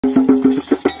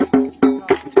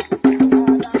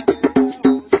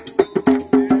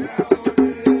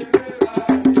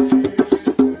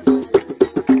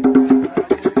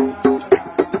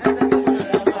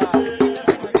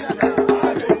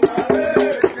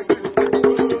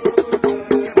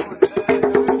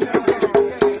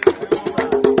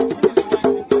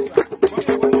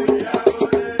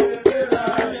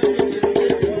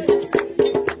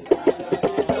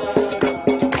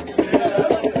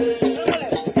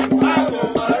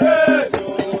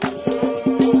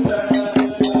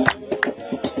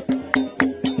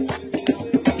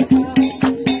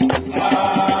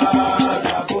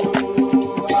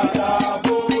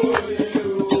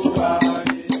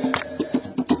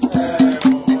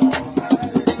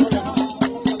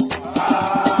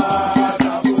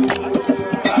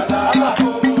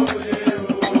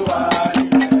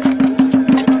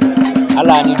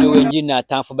Bra ni do engine na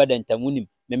time for bed entamunim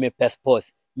me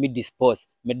sports me the sports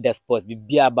me the sports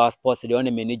be about sports the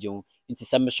only manage ho nti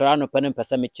se me shora no pen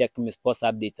pesa me check me sports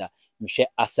update me hwe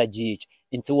asa GH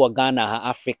nti wo Ghana ha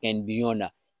African beyond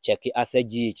check asa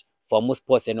GH for most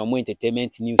sports and more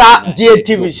entertainment news na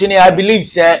GTV so I believe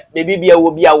say maybe bia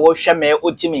wo bia wo hwe me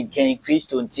otimi nkan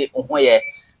Kristo nti ho ye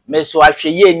me so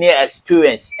ahwe ye ni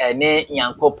experience ne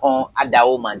Nyankopon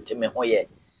adawo mante me ho ye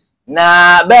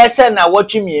na be se na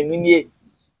wotwemienu nie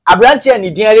abrantia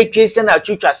ni diare Christian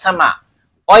atwitwa sama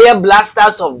oye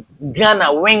Blasters of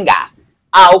Ghana winger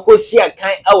a okosi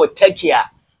akan awo Turkey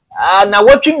na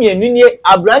wotwemienu nie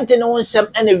abrantia no nsem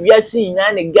na wiase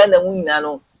nyina ne Ghana mu nyina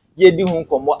no yedi hu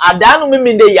nkombo adanu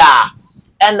meminde ya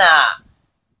na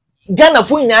Ghana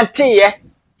fu nyina teye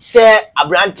se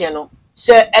abrantia no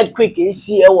se earthquake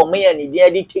esi e wo meya ni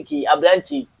diare Turkey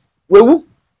abranti wewu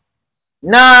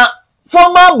na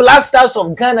former Blasters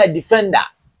of Ghana defender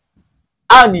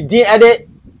and the other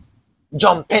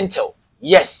John Pinto.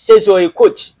 Yes, says so a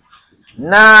coach.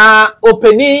 Na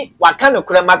openi wakano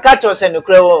kure makacho se no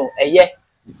kure eye.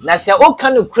 Na se o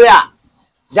kanu kure a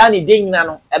dani dingna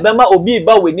no ebema obi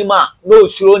ba wenima no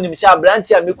suro nim se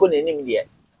abranti amiko nanim de.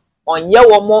 Onye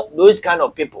wo those kind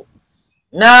of people.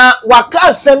 Na waka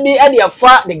assembly e de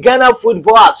afa the Ghana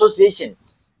Football Association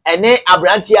ene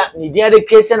abranti a ni dia de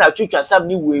case na twitwa sam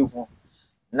ni wehu.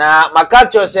 Na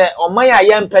makacho se omanya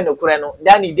yempe no kure no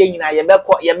dani de nyina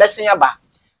yebesen aba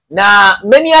na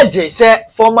many aje se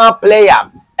former player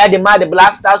at the Mad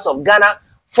Blasters of Ghana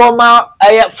former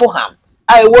Fulham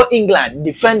wo England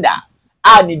defender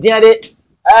ni de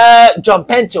John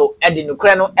Pinto at the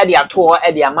kure no e de ato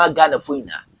e de ama Ghana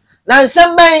fuina na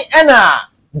nsemban e na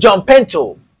John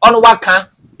Pinto on waka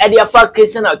e de afa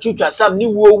Christian atwitwa sam ni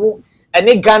wowu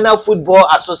ene Ghana Football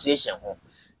Association ho.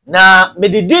 Na me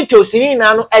the details ni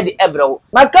na no e de ebrewo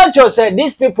makacho say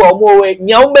these people omowe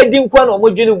nyaubedi nkwa na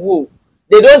omodwene wo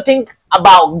they don't think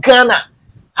about Ghana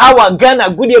how a Ghana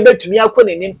good ebetumi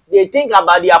akonenim they think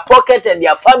about their pocket and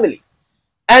their family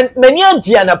and many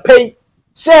agia na pay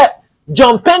say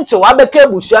John Pinto abeka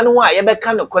busua no a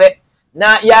yebeka no kore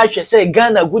na ya hwe say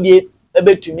Ghana good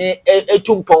ebetumi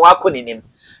etumpon akonenim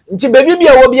nti baby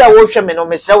bia wo bia wo hwe me no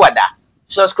mesre wada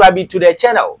subscribe to the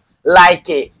channel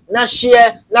like na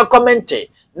share na comment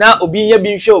na obi nya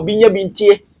bi hwe obi nya bi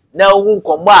ntie na hu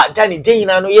nkomo a dani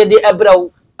denyina no ye de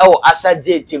ebrawo ewo asa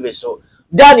GTV so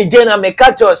dani dena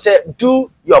mekato say do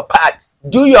your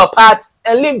part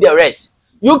and leave the rest.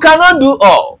 You cannot do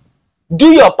all.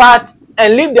 Do your part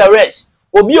and leave the rest.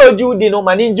 Obi oju di no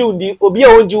maninji undi obi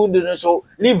oju undi no so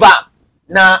leave am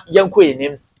na yanko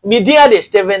enim media de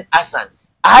Steven Asan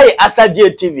ai asa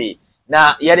GTV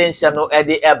na yere nsem no e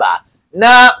de eba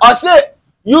na o say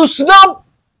you snub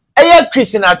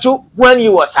Christian Atsu when he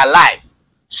was alive.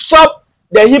 Stop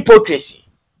the hypocrisy.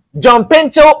 John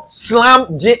Pinto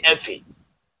slammed GFA.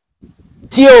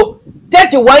 Till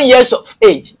 31 years of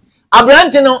age.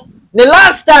 Abrantino, the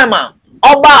last time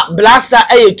Oba Blaster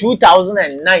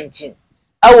 2019.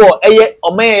 Awo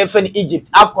Omeye Efen Egypt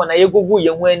Afcon ayegugu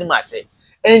yenweni mase.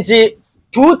 Enti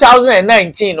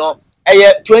 2019 no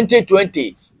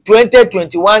 2020,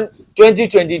 2021,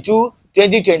 2022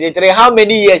 2023 how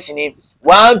many years in it?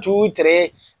 1 2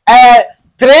 3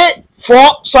 3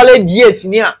 4 solid years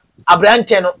in here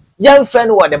abrante no young friend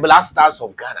were the Blasters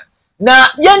of Ghana na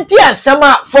yenti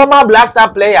asama former Blaster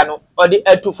player no or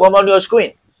the to form on your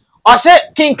screen or say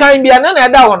king kan bia na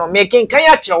da ho no me king kan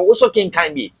ya kire wo so king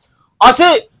kan bi or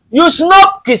say you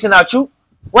snub Christian Atsu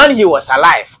when he was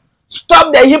alive.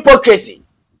 Stop the hypocrisy.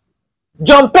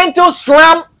 John Pinto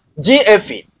slam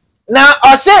GFA na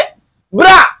or say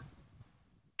bra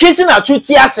Christian Atsu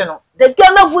tiase no the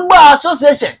Ghana Football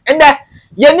Association and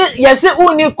yes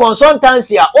uni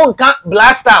consultancy onka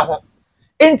Blaster ho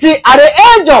nti at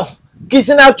the age of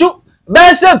Christian Atsu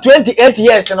best 28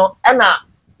 years no na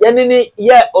yenini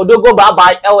ye odogo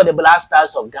baba e the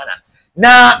Blasters of Ghana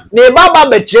na ne baba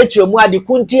betrechire mu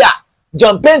adikunti a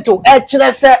John Pinto e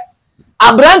kire se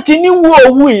abranti ni wo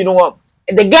owui no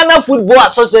the Ghana Football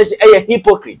Association a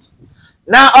hypocrite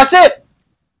na I say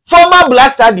former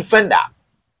Blaster defender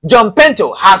John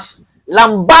Pinto has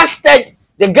lambasted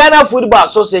the Ghana Football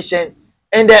Association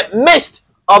in the midst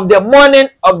of the mourning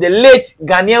of the late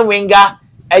Ghanaian winger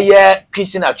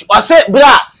Christian Atsu. I say,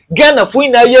 bra, Ghana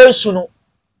fuina yesuno.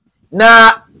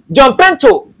 Na John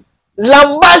Pinto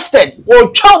lambasted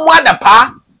Ochom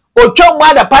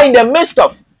Wadapa in the midst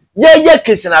of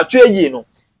Christian Atsu no.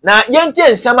 Na yenti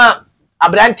ensama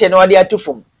abrante no ade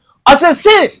atufum. I say,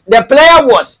 since the player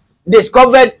was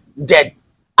discovered dead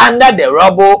under the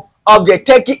rubble of the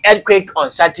Turkey earthquake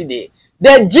on Saturday, the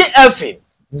GFA,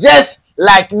 just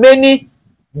like many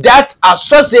that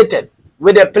associated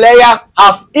with the player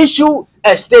have issued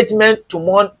a statement to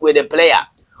mourn with the player.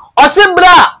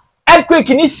 Osebra earthquake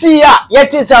ni siya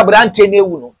yeti sa brante ne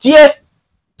wu no.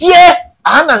 Tie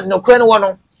ana no kwen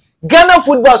no. Ghana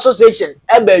Football Association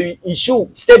ebe issue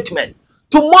statement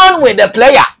to mourn with the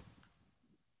player.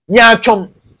 Nyatwom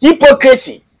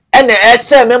hypocrisy ene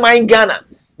ese me man Ghana.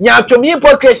 Nyatwom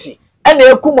hypocrisy ene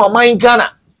ekuma man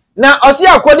Ghana. Now, also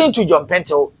according to John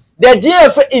Pentel, the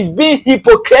GFA is being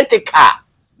hypocritical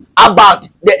about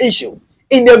the issue.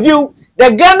 In the view,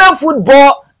 the Ghana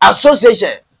Football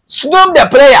Association snubbed the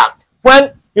player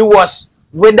when he was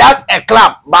without a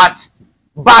club,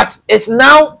 but is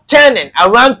now turning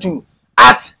around to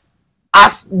act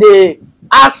as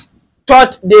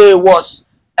thought there was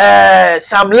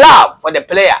some love for the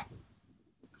player.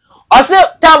 Also,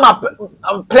 time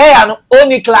a player no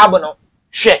only club no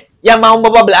share. Yama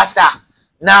Mbobo Blaster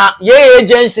na ye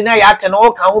agency na ya tena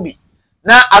o kan obi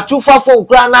na atufa fo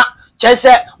kra na chese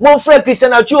monfre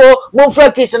Christian Atsu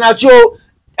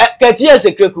ketie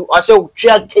sekreku o se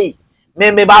twa ke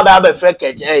me ba fre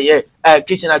ketie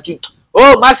Christian Atsu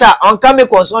oh masa on come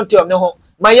consortium ne ho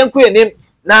ma yenku enim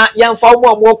na yemfa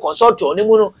mo consortium ne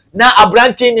mu no na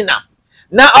abranting ni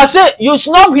na o se you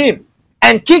snub him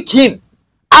and kick him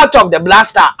out of the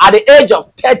blaster at the age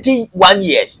of 31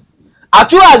 years.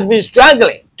 Atsu has been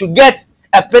struggling to get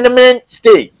a permanent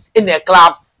stay in the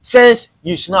club since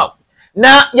you snub.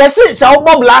 Now, yes, it's a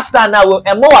mob last time now,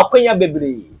 and more akwenya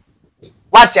bebre.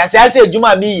 What I say,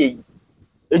 Juma me,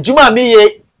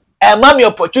 and mommy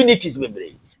opportunities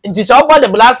bebre. It is all about the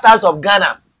blasters of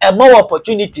Ghana and more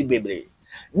opportunity bebre.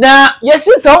 Now, yes,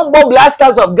 it's a mob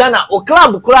blasters of Ghana or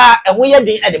club cry and we are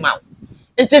the amount.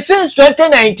 It is since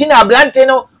 2019,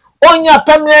 Ablantino on your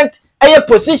permanent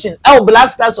position our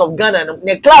blasters of Ghana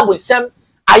the club with some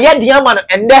aye diamond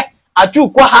and there Atsu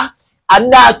kwa ha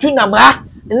and Atsu nam ha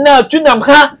na Atsu nam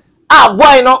ha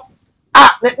boy no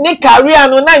ne career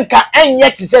no nanka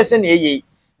enye tisese na eye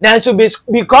na so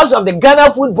because of the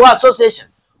Ghana Football Association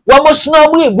we must know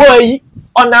boy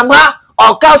onam ha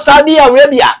or ka Saudi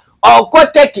Arabia or ko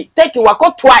Turkey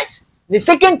wako twice the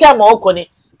second time oko ni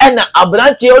na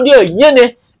abranche odi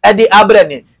yene e di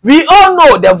abrane. We all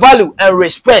know the value and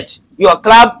respect your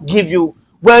club give you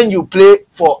when you play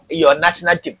for your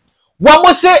national team. One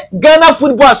more say Ghana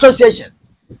Football Association.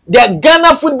 The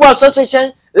Ghana Football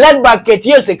Association led by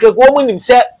Ketie Sekreku woman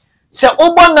himself say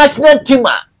obo national team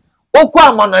okwa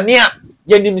amanania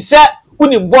yenim say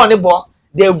unim born bo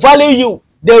they value you,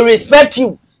 they respect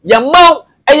you. Yamau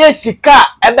eye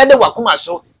sika ebede wakoma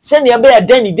so se ne ebe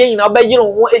den na obe yire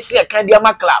ho esi aka dia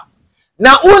ma club.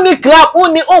 Na uni club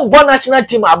uni born national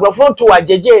team abrofo to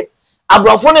wajeje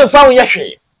abrofo ne fa wo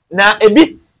yehwe na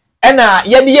ebi ena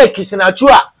yedi ye Christian Atsu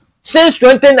since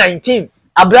 2019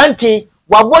 abranti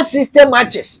wabo system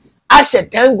matches ashe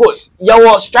 10 goals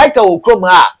yawo striker wo krom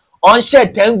ha on share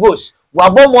 10 goals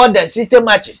wabo more than 60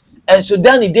 matches and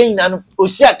Sudan den na no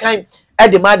osia kan e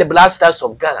the man the blasters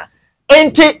of Ghana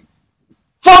enti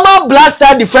former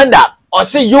blaster defender or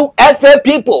say you FA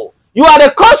people you are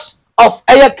the cause of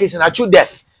Christian Atsu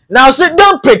death. Now say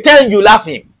don't pretend you love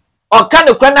him or kind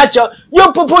of cranacho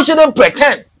you people shouldn't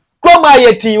pretend. Kroma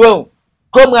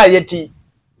yeti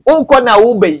unko na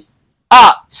ube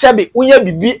sebi unye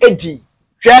bibi edi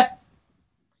hwe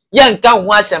yanka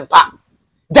ho asempa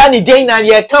dani den na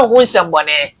ye kan ho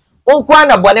nsembone unko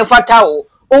na bone fata o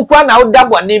unko na uda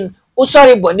bonim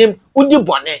usori bonim udi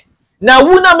bone na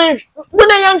wuna me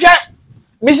wuna yanhwe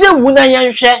me se wuna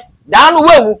yanhwe dan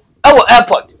wewu ewo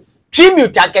airport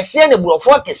tribute akese ne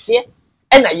burofo akese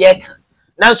na ye kan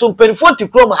nanso mperifo ti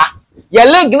krom ha ye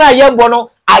leg na ye bono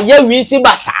aye winsi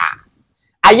basa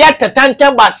aye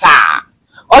tatanta basa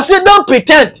or say don't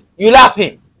pretend you love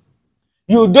him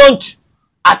you don't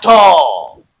at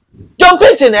all jump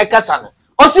into na kasa no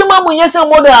or say mamu yesa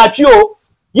model Atsu o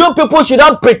you people should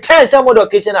not pretend some model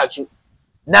Christian Atsu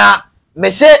na me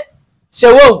say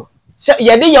wo say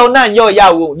ye de ye na ye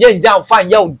ya wo ye njan fan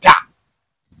ye da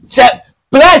say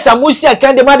players amusia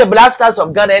can demand the blasters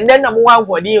of Ghana and then am one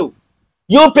for you.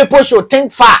 You people should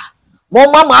think far.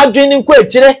 More mama dreaming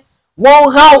kwechire.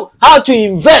 More how to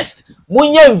invest.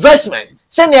 Munye investment.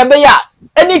 Send ya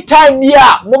anytime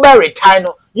ya mobile retire.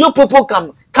 You people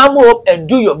come up and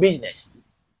do your business.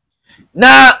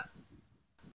 Now,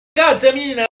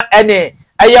 any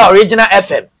original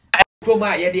FM.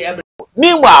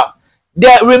 Meanwhile,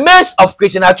 the remains of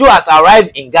Christian Atsu has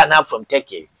arrived in Ghana from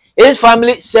Turkey. His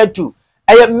family said to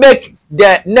make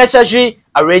the necessary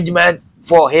arrangement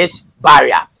for his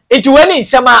barrier. It went in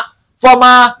summer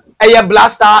former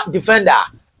blaster defender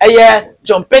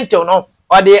John Pentel no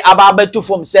or the Ababetu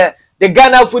from say the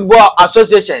Ghana Football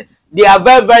Association they are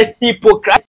very, very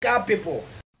hypocritical people.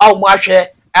 Oh, Mashe,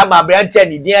 I'm a brand 10,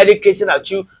 the dearly kissing at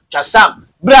you, Chasam,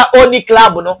 Bra only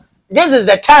club, no. This is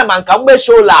the time I can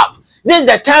show love. This is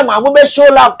the time I will show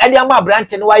love. And I'm a brand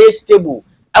 10, why stable.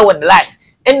 I want life.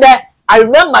 And I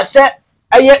remember, say,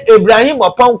 Abraham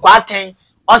upon quarting,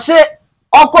 or say,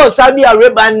 Oko Saudi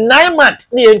Arabia 9 months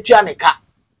near Tianica.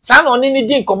 Son on any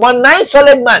din come on 9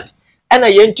 solid months. And a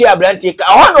yenty a brand take.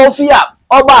 I want to fear.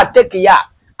 Oba take ya.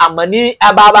 Amani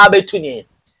ababa betuni.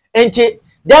 Enti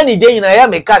then day in I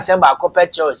am a Casemba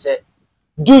copetcho say,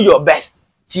 do your best.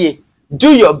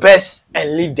 Do your best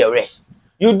and leave the rest.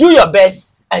 You do your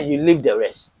best and you leave the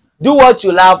rest. Do what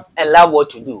you love and love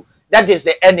what you do. That is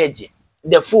the energy,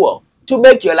 the fuel to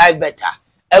make your life better.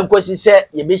 And because he said,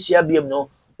 you be share no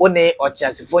one or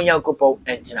chance for young couple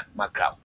and tina macrow.